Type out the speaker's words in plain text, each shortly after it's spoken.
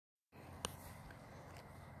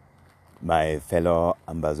My fellow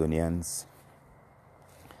Ambazonians,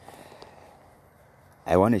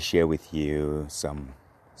 I want to share with you some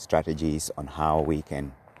strategies on how we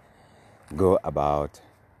can go about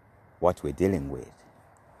what we're dealing with.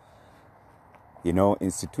 You know,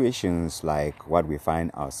 in situations like what we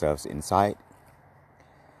find ourselves inside,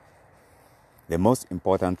 the most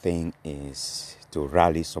important thing is to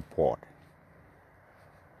rally support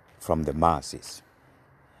from the masses.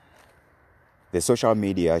 The social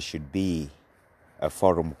media should be a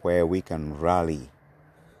forum where we can rally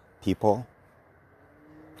people,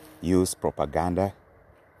 use propaganda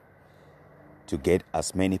to get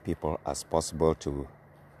as many people as possible to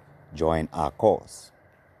join our cause.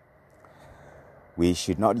 We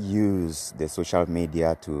should not use the social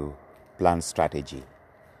media to plan strategy,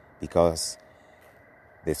 because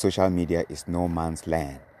the social media is no man's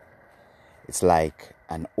land. It's like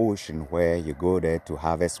an ocean where you go there to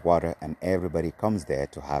harvest water and everybody comes there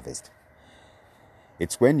to harvest.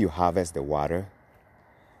 It's when you harvest the water,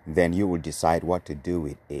 then you will decide what to do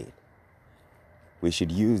with it. We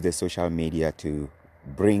should use the social media to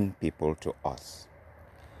bring people to us.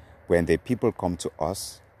 When the people come to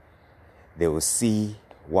us, they will see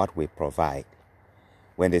what we provide.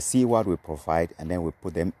 When they see what we provide, and then we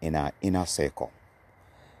put them in our inner circle,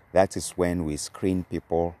 that is when we screen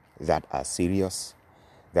people that are serious,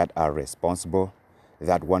 that are responsible,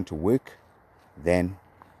 that want to work. Then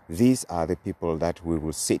these are the people that we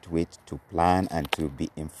will sit with to plan and to be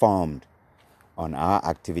informed on our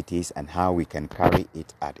activities and how we can carry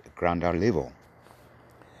it at a grander level.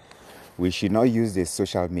 We should not use the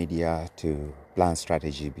social media to plan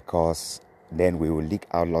strategy, because then we will leak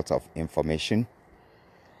out lots of information,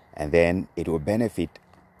 and then it will benefit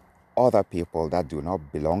other people that do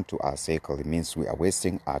not belong to our circle. It means we are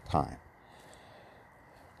wasting our time.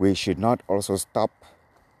 We should not also stop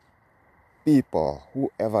people,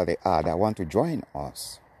 whoever they are, that want to join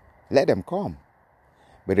us. Let them come.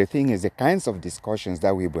 But the thing is, the kinds of discussions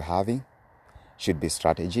that we'll be having should be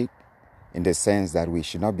strategic, in the sense that we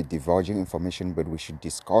should not be divulging information, but we should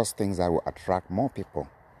discuss things that will attract more people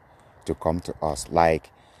to come to us. Like,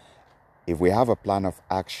 if we have a plan of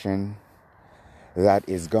action that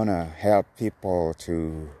is gonna help people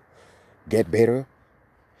to get better,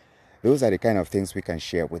 those are the kind of things we can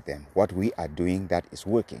share with them, what we are doing that is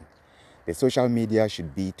working. The social media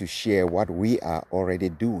should be to share what we are already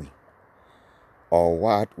doing, or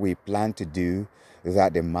what we plan to do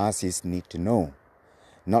that the masses need to know.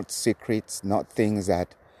 Not secrets, not plans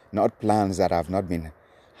that have not been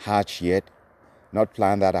hatched yet, not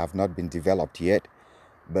plans that have not been developed yet,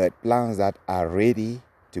 but plans that are ready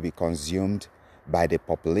to be consumed by the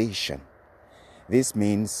population. This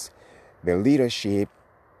means the leadership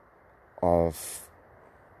of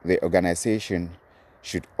the organization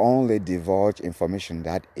should only divulge information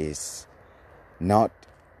that is not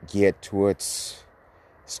geared towards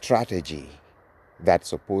strategy, that's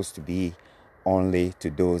supposed to be only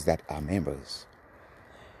to those that are members.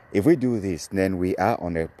 If we do this, then we are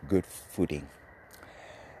on a good footing.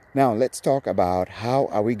 Now, let's talk about how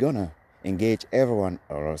are we going to engage everyone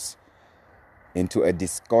else into a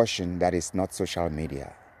discussion that is not social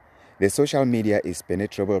media. The social media is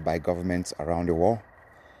penetrable by governments around the world,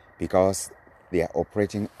 because they are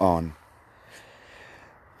operating on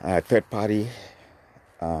third-party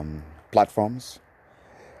platforms.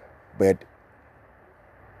 But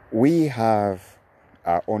we have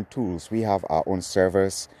our own tools, we have our own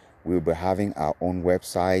servers, we'll be having our own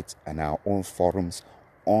websites and our own forums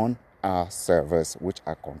on our servers, which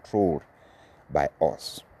are controlled by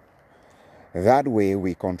us. That way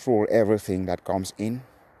we control everything that comes in,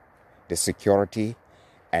 the security,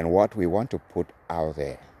 and what we want to put out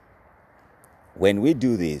there. When we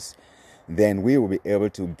do this, then we will be able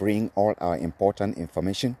to bring all our important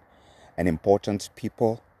information and important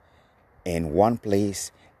people in one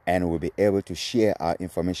place, and we'll be able to share our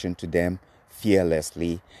information to them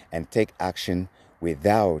fearlessly and take action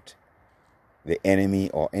without the enemy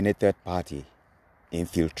or any third party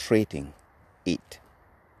infiltrating it.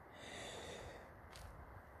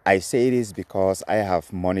 I say this because I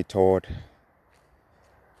have monitored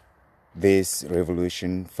this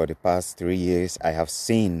revolution for the past 3 years. I have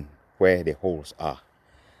seen where the holes are.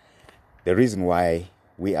 The reason why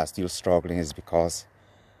we are still struggling is because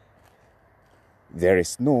there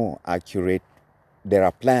is no accurate, there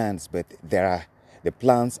are plans, but the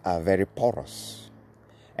plans are very porous.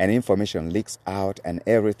 And information leaks out, and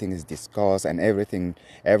everything is discussed, and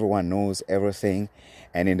everyone knows everything.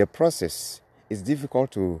 And in the process, it's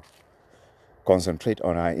difficult to concentrate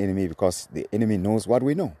on our enemy, because the enemy knows what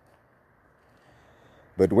we know.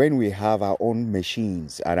 But when we have our own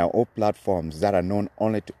machines and our own platforms that are known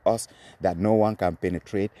only to us, that no one can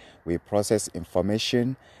penetrate, we process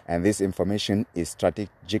information, and this information is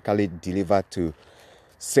strategically delivered to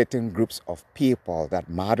certain groups of people that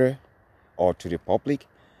matter or to the public,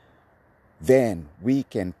 then we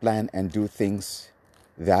can plan and do things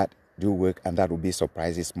that do work, and that will be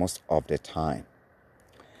surprises most of the time.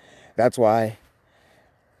 That's why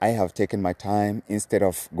I have taken my time, instead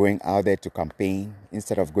of going out there to campaign,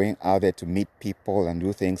 instead of going out there to meet people and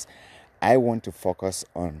do things, I want to focus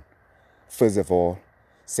on, first of all,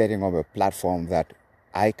 setting up a platform that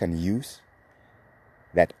I can use,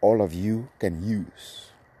 that all of you can use.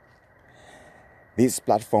 These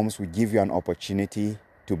platforms will give you an opportunity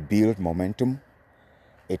to build momentum.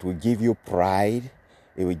 It will give you pride.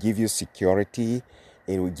 It will give you security.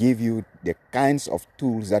 It will give you the kinds of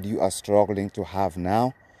tools that you are struggling to have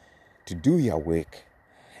now to do your work.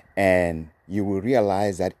 And you will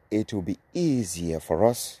realize that it will be easier for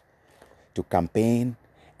us to campaign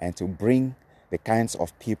and to bring the kinds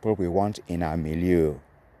of people we want in our milieu.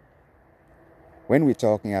 When we're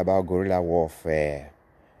talking about guerrilla warfare,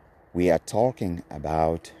 we are talking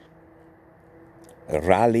about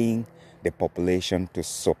rallying the population to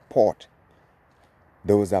support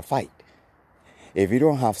those that fight. If you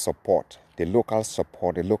don't have support, the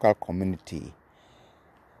local community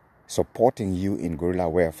supporting you in guerrilla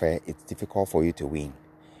warfare, it's difficult for you to win.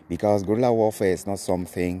 Because guerrilla warfare is not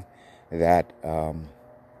something that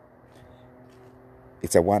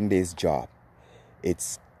it's a one-day's job.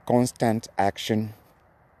 It's constant action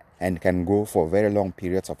and can go for very long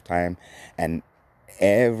periods of time. And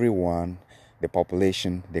everyone, the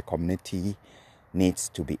population, the community needs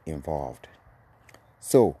to be involved.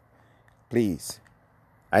 So, please,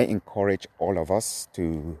 I encourage all of us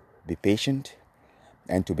to be patient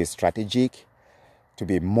and to be strategic, to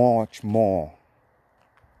be much more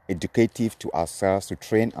educative to ourselves, to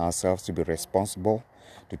train ourselves to be responsible,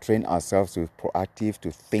 to train ourselves to be proactive,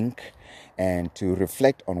 to think, and to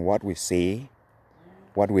reflect on what we say,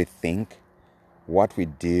 what we think, what we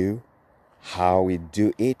do, how we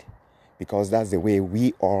do it, because that's the way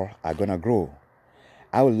we all are going to grow.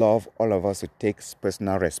 I would love all of us to take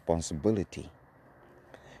personal responsibility.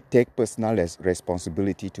 Take personal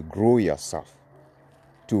responsibility to grow yourself,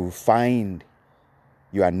 to find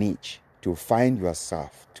your niche, to find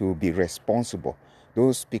yourself, to be responsible.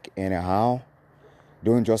 Don't speak anyhow.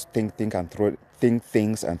 Don't just think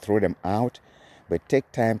things and throw them out, but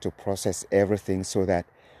take time to process everything so that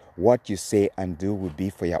what you say and do will be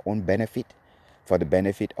for your own benefit, for the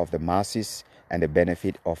benefit of the masses and the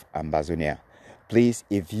benefit of Ambazonia. Please,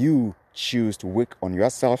 if you choose to work on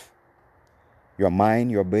yourself, your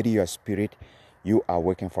mind, your body, your spirit, you are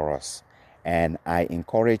working for us. And I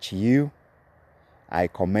encourage you, I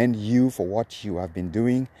commend you for what you have been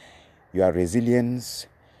doing, your resilience,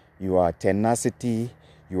 your tenacity,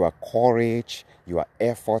 your courage, your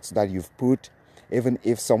efforts that you've put. Even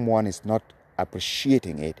if someone is not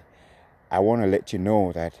appreciating it, I want to let you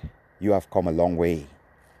know that you have come a long way.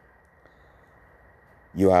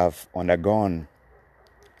 You have undergone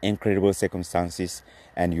incredible circumstances,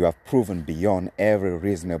 and you have proven beyond every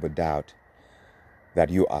reasonable doubt that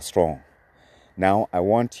you are strong. Now, I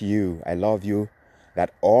love you,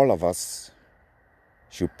 that all of us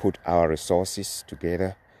should put our resources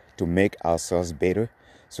together to make ourselves better,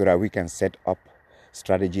 so that we can set up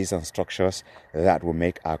strategies and structures that will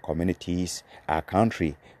make our communities, our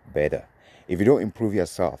country better. If you don't improve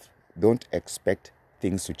yourself, don't expect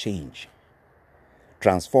things to change.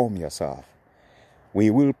 Transform yourself. We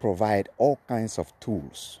will provide all kinds of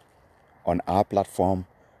tools on our platform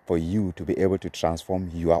for you to be able to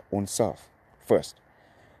transform your own self first.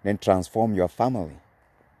 Then transform your family.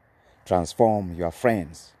 Transform your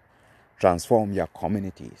friends. Transform your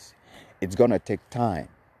communities. It's going to take time.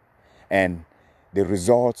 And the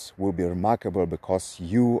results will be remarkable, because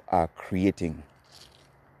you are creating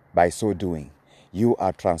by so doing. You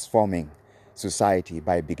are transforming society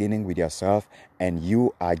by beginning with yourself, and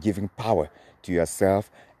you are giving power to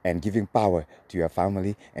yourself, and giving power to your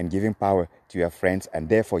family, and giving power to your friends, and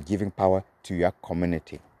therefore giving power to your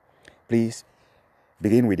community. Please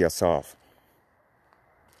begin with yourself.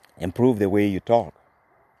 Improve the way you talk.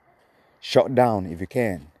 Shut down if you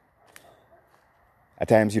can. At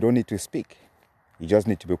times you don't need to speak. You just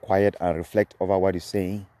need to be quiet and reflect over what you're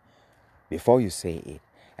saying before you say it.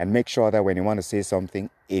 And make sure that when you want to say something,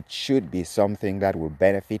 it should be something that will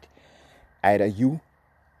benefit either you,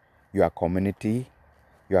 your community,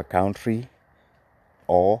 your country,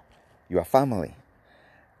 or your family.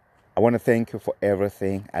 I want to thank you for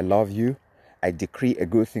everything. I love you. I decree a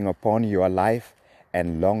good thing upon your life,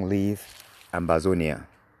 and long live Ambazonia.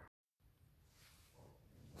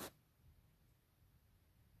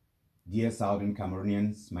 Dear Southern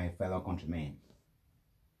Cameroonians, my fellow countrymen,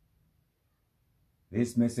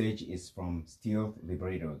 this message is from Stealth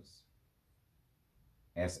Liberators,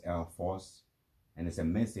 SL Force, and it's a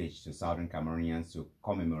message to Southern Cameroonians to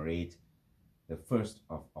commemorate the 1st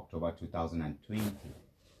of October 2020.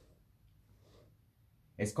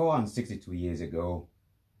 A score and 62 years ago,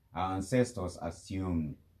 our ancestors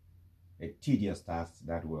assumed a tedious task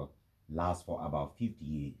that will last for about 50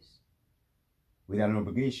 years, with an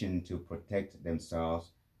obligation to protect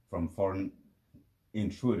themselves from foreign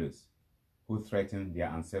intruders who threaten their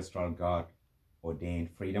ancestral God-ordained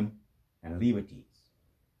freedom and liberties.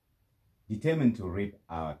 Determined to rip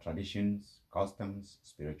our traditions, customs,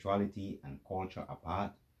 spirituality, and culture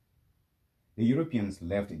apart, the Europeans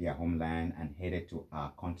left their homeland and headed to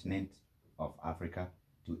our continent of Africa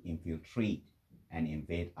to infiltrate and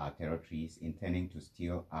invade our territories, intending to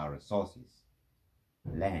steal our resources,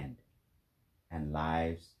 land, and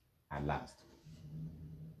lives at last.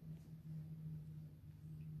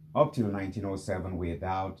 Up till 1907,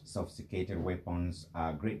 without sophisticated weapons,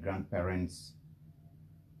 our great-grandparents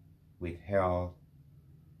withheld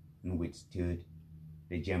and withstood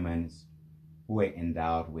the Germans, who were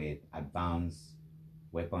endowed with advanced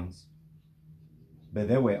weapons, but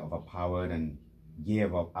they were overpowered and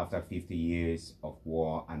gave up after 50 years of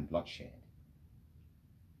war and bloodshed.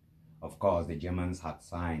 Of course, the Germans had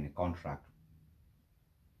signed a contract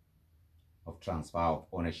of transfer of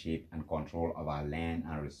ownership and control of our land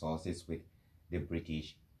and resources with the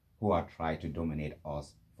British, who had tried to dominate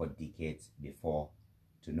us for decades before,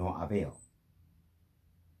 to no avail.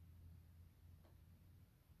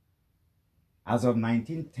 As of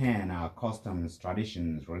 1910, our customs,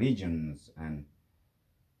 traditions, religions, and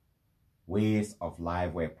ways of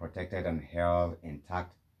life were protected and held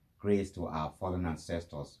intact, grace to our fallen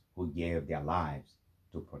ancestors who gave their lives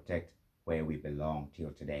to protect where we belong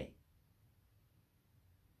till today.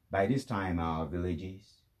 By this time, our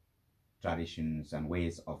villages, traditions, and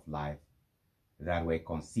ways of life that were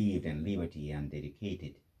conceived in liberty and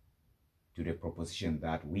dedicated to the proposition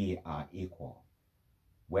that we are equal,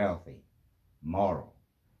 wealthy, moral,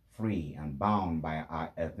 free, and bound by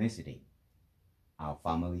our ethnicity, our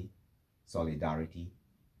family, solidarity,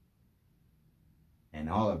 and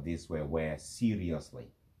all of this were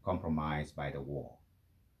seriously compromised by the war.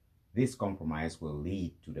 This compromise will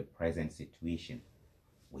lead to the present situation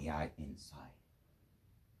we are inside.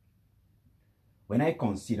 When I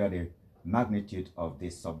consider the magnitude of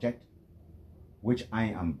this subject, which I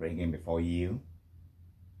am bringing before you,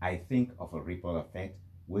 I think of a ripple effect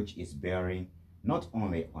which is bearing not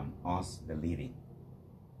only on us, the living,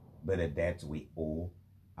 but the debt we owe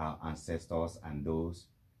our ancestors and those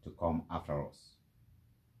to come after us,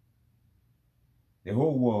 the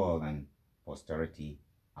whole world and posterity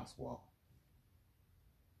as well.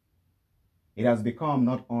 It has become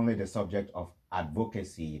not only the subject of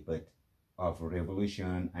advocacy, but of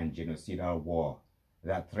revolution and genocidal war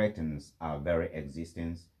that threatens our very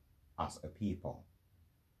existence as a people,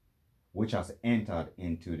 which has entered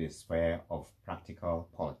into the sphere of practical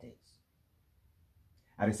politics.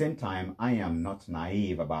 At the same time, I am not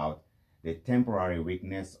naive about the temporary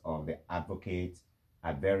weakness of the advocates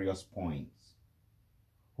at various points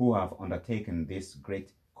who have undertaken this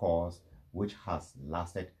great cause which has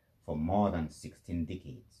lasted for more than 16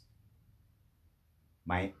 decades.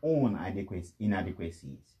 My own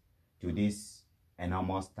inadequacies to this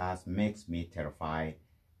enormous task makes me terrified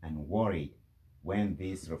and worried when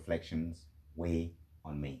these reflections weigh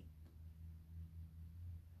on me.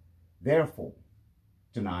 Therefore,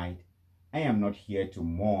 tonight, I am not here to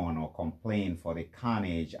mourn or complain for the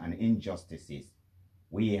carnage and injustices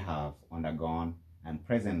we have undergone and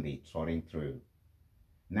presently trotting through.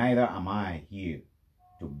 Neither am I here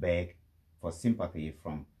to beg for sympathy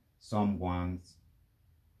from some ones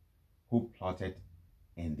who plotted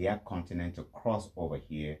in their continent to cross over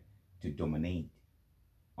here to dominate,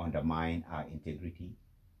 undermine our integrity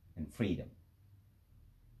and freedom.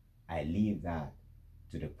 I leave that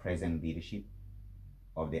to the present leadership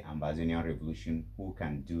of the Ambazonian Revolution, who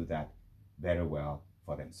can do that very well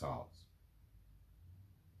for themselves.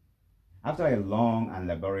 After a long and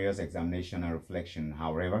laborious examination and reflection,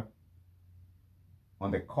 however, on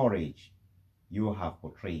the courage you have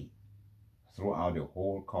portrayed throughout the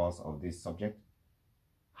whole course of this subject,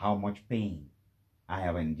 how much pain I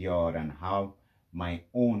have endured, and how my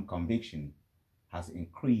own conviction has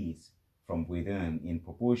increased from within in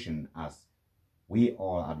proportion as we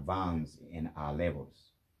all advance in our levels.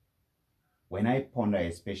 When I ponder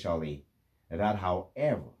especially that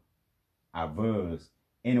however averse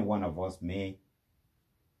any one of us may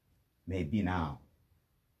be now,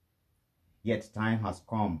 yet time has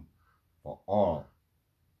come for all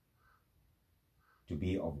to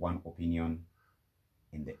be of one opinion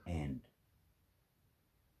in the end.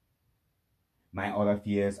 My other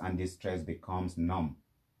fears and distress becomes numb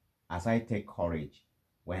as I take courage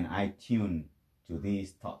when I tune to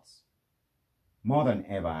these thoughts. More than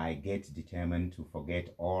ever, I get determined to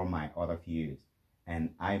forget all my other fears,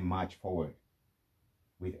 and I march forward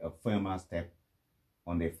with a firmer step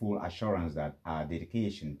on the full assurance that our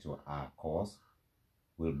dedication to our cause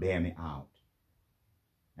will bear me out,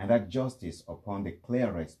 and that justice upon the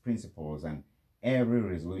clearest principles and every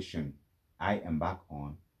resolution I embark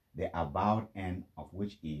on, the avowed end of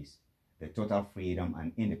which is the total freedom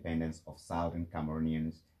and independence of Southern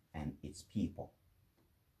Cameroonians and its people.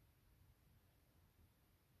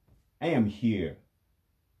 I am here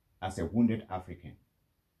as a wounded African,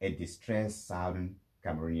 a distressed Southern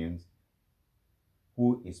Cameroonian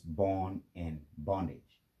who is born in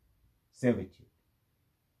bondage, servitude,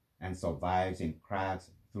 and survives in cracks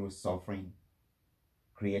through suffering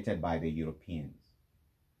created by the Europeans.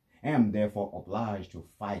 I am therefore obliged to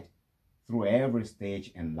fight through every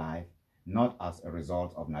stage in life, not as a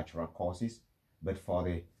result of natural causes, but for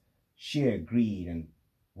the sheer greed and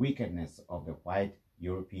wickedness of the white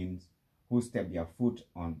Europeans who stepped their foot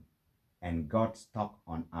on and got stuck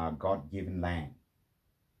on our God-given land.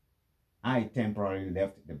 I temporarily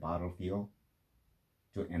left the battlefield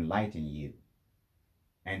to enlighten you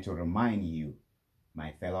and to remind you,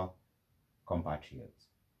 my fellow compatriots.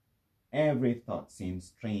 Every thought seems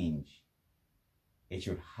strange. It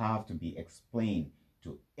should have to be explained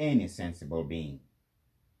to any sensible being.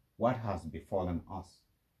 What has befallen us?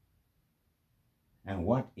 And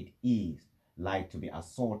what it is like to be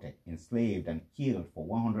assaulted, enslaved, and killed for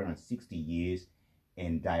 160 years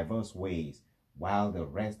in diverse ways, while the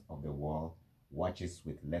rest of the world watches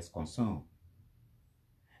with less concern.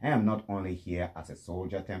 I am not only here as a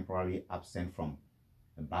soldier temporarily absent from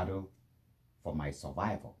a battle for my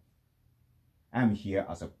survival. I am here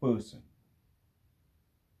as a person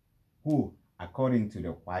who, according to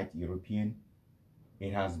the white European,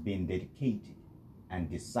 it has been dedicated and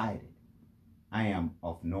decided I am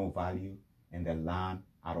of no value in the land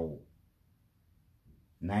at all,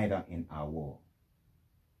 neither in our war.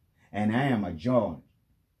 And I am adjourned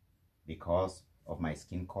because of my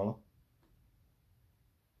skin color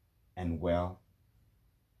and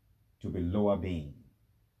to be lower being,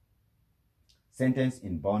 sentenced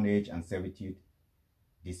in bondage and servitude,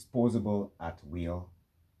 disposable at will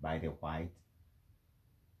by the white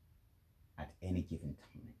at any given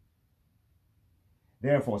time.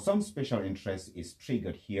 Therefore, some special interest is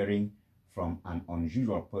triggered hearing from an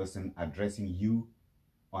unusual person addressing you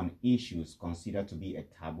on issues considered to be a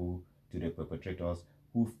taboo to the perpetrators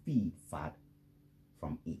who feed fat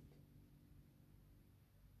from it.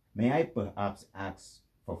 May I perhaps ask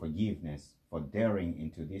for forgiveness for daring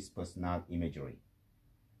into this personal imagery,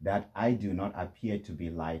 that I do not appear to be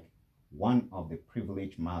like one of the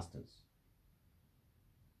privileged masters,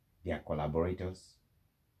 their collaborators,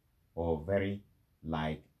 or very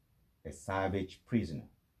like a savage prisoner,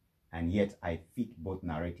 and yet I fit both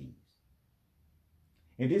narratives.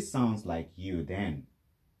 If this sounds like you, then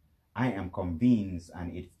I am convinced,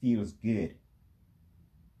 and it feels good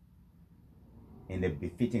in the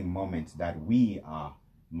befitting moment, that we are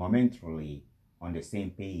momentarily on the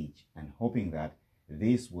same page, and hoping that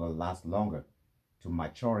this will last longer to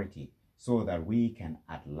maturity, so that we can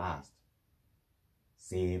at last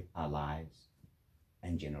save our lives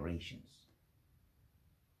and generations.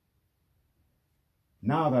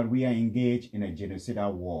 Now that we are engaged in a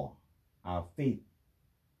genocidal war, our faith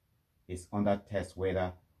is under test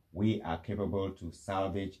whether we are capable to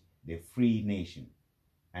salvage the free nation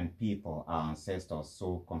and people our ancestors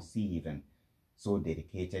so conceived and so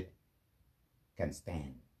dedicated can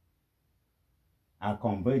stand. Our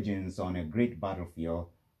convergence on a great battlefield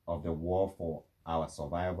of the war for our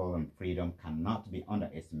survival and freedom cannot be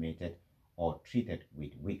underestimated or treated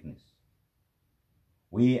with weakness.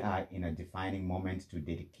 We are in a defining moment to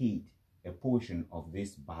dedicate a portion of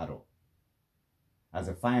this battle as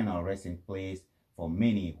a final resting place for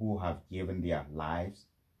many who have given their lives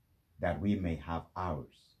that we may have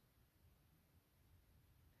ours.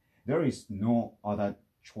 There is no other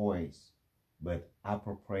choice but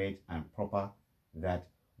appropriate and proper that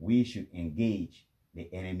we should engage the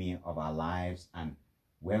enemy of our lives and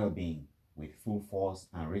well-being with full force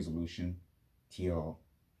and resolution till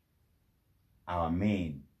our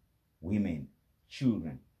men, women,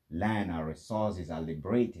 children, land, and resources are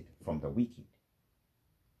liberated from the wicked.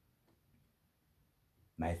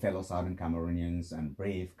 My fellow Southern Cameroonians and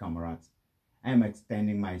brave comrades, I am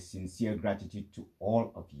extending my sincere gratitude to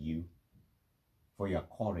all of you for your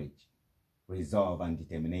courage resolve, and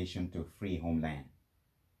determination to free homeland.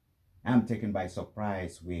 I am taken by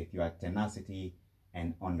surprise with your tenacity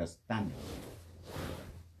and understanding.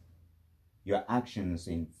 Your actions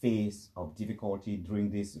in face of difficulty during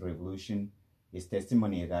this revolution is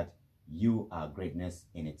testimony that you are greatness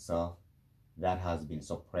in itself that has been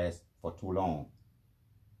suppressed for too long.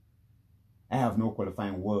 I have no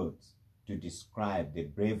qualifying words to describe the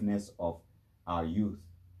braveness of our youth,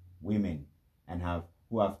 women, and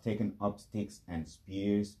who have taken up sticks and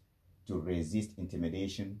spears to resist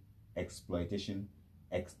intimidation, exploitation,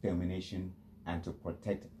 extermination, and to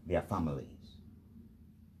protect their families.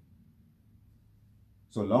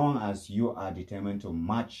 So long as you are determined to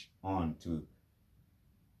march on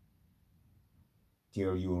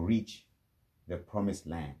till you reach the promised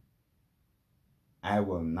land, I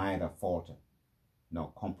will neither falter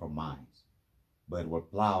nor compromise, but will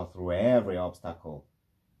plow through every obstacle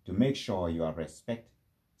to make sure your respect,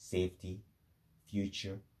 safety,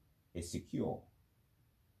 future is secure.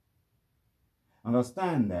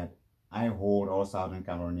 Understand that I hold all Southern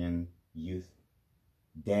Cameroonian youth,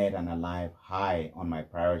 dead and alive, high on my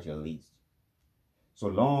priority list. So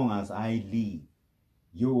long as I live,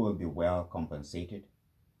 you will be well compensated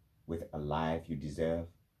with a life you deserve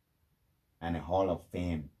and a Hall of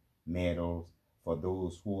Fame medals for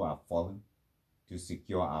those who have fallen to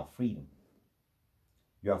secure our freedom.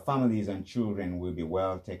 Your families and children will be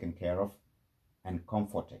well taken care of and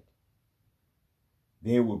comforted.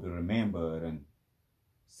 They will be remembered and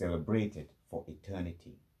celebrated for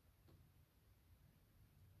eternity.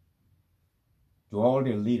 To all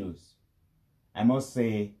the leaders, I must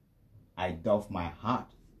say I doff my hat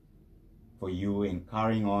for you in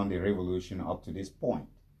carrying on the revolution up to this point.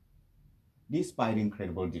 Despite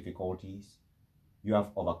incredible difficulties, you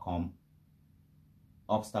have overcome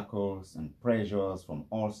obstacles and pressures from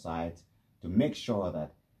all sides to make sure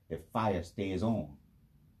that the fire stays on.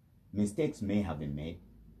 Mistakes may have been made,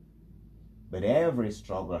 but every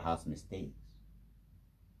struggle has mistakes.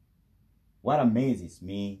 What amazes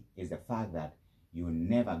me is the fact that you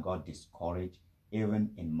never got discouraged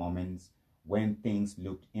even in moments when things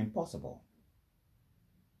looked impossible.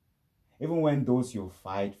 Even when those you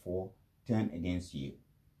fight for turn against you.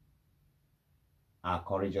 Our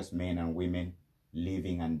courageous men and women,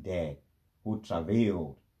 living and dead, who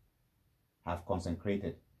travailed, have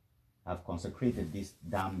consecrated this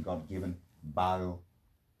damn God-given battle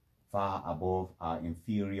far above our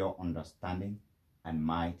inferior understanding and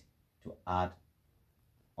might to add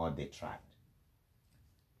or detract.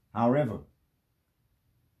 However,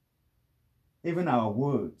 even our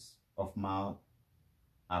words of mouth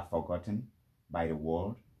are forgotten by the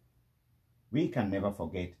world. We can never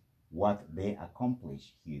forget what they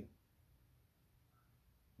accomplished here.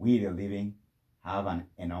 We, the living, have an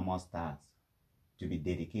enormous task to be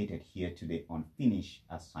dedicated here to the unfinished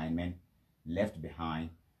assignment left behind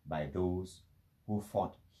by those who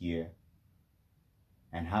fought here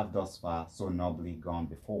and have thus far so nobly gone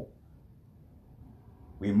before.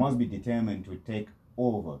 We must be determined to take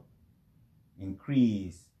over,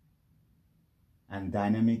 increase, and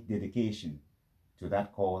dynamic dedication to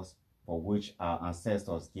that cause for which our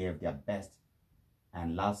ancestors gave their best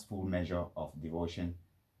and last full measure of devotion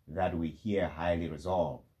that we here highly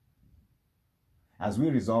resolve. As we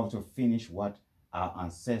resolve to finish what our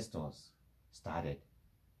ancestors started,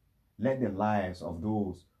 let the lives of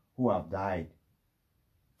those who have died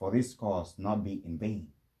for this cause not be in vain.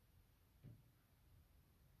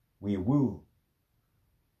 We will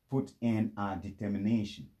put in our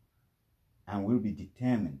determination and will be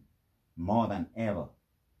determined more than ever,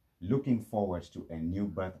 looking forward to a new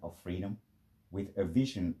birth of freedom with a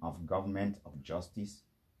vision of government of justice,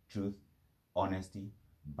 truth, honesty,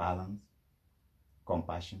 balance,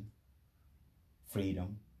 compassion,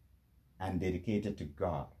 freedom, and dedicated to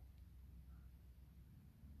God,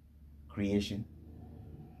 creation,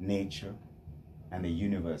 nature, and the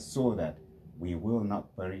universe, so that we will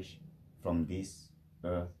not perish from this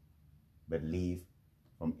earth, but live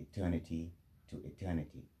from eternity to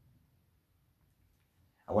eternity.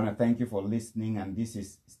 I want to thank you for listening, and this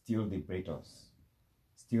is Still Liberators.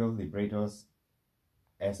 Still Liberators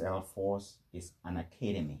SL Force is an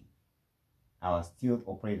academy. Our skilled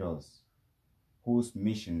operators, whose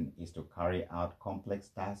mission is to carry out complex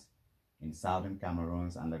tasks in Southern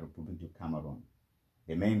Cameroon and the Republic of Cameroon.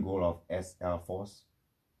 The main goal of SL Force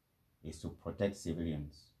is to protect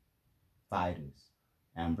civilians, fighters,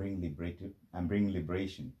 and bring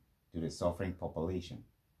liberation to the suffering population.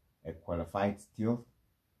 A qualified STILL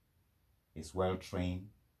is well trained,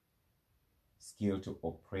 skilled to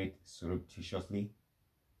operate surreptitiously,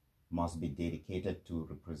 must be dedicated to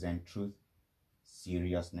represent truth,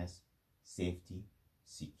 seriousness, safety,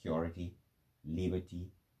 security,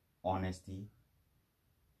 liberty, honesty,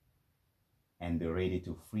 and be ready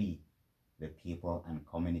to free the people and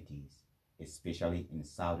communities, especially in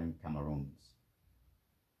southern Cameroon.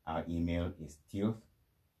 Our email is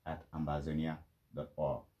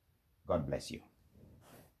tilth@ambazonia.org. God bless you.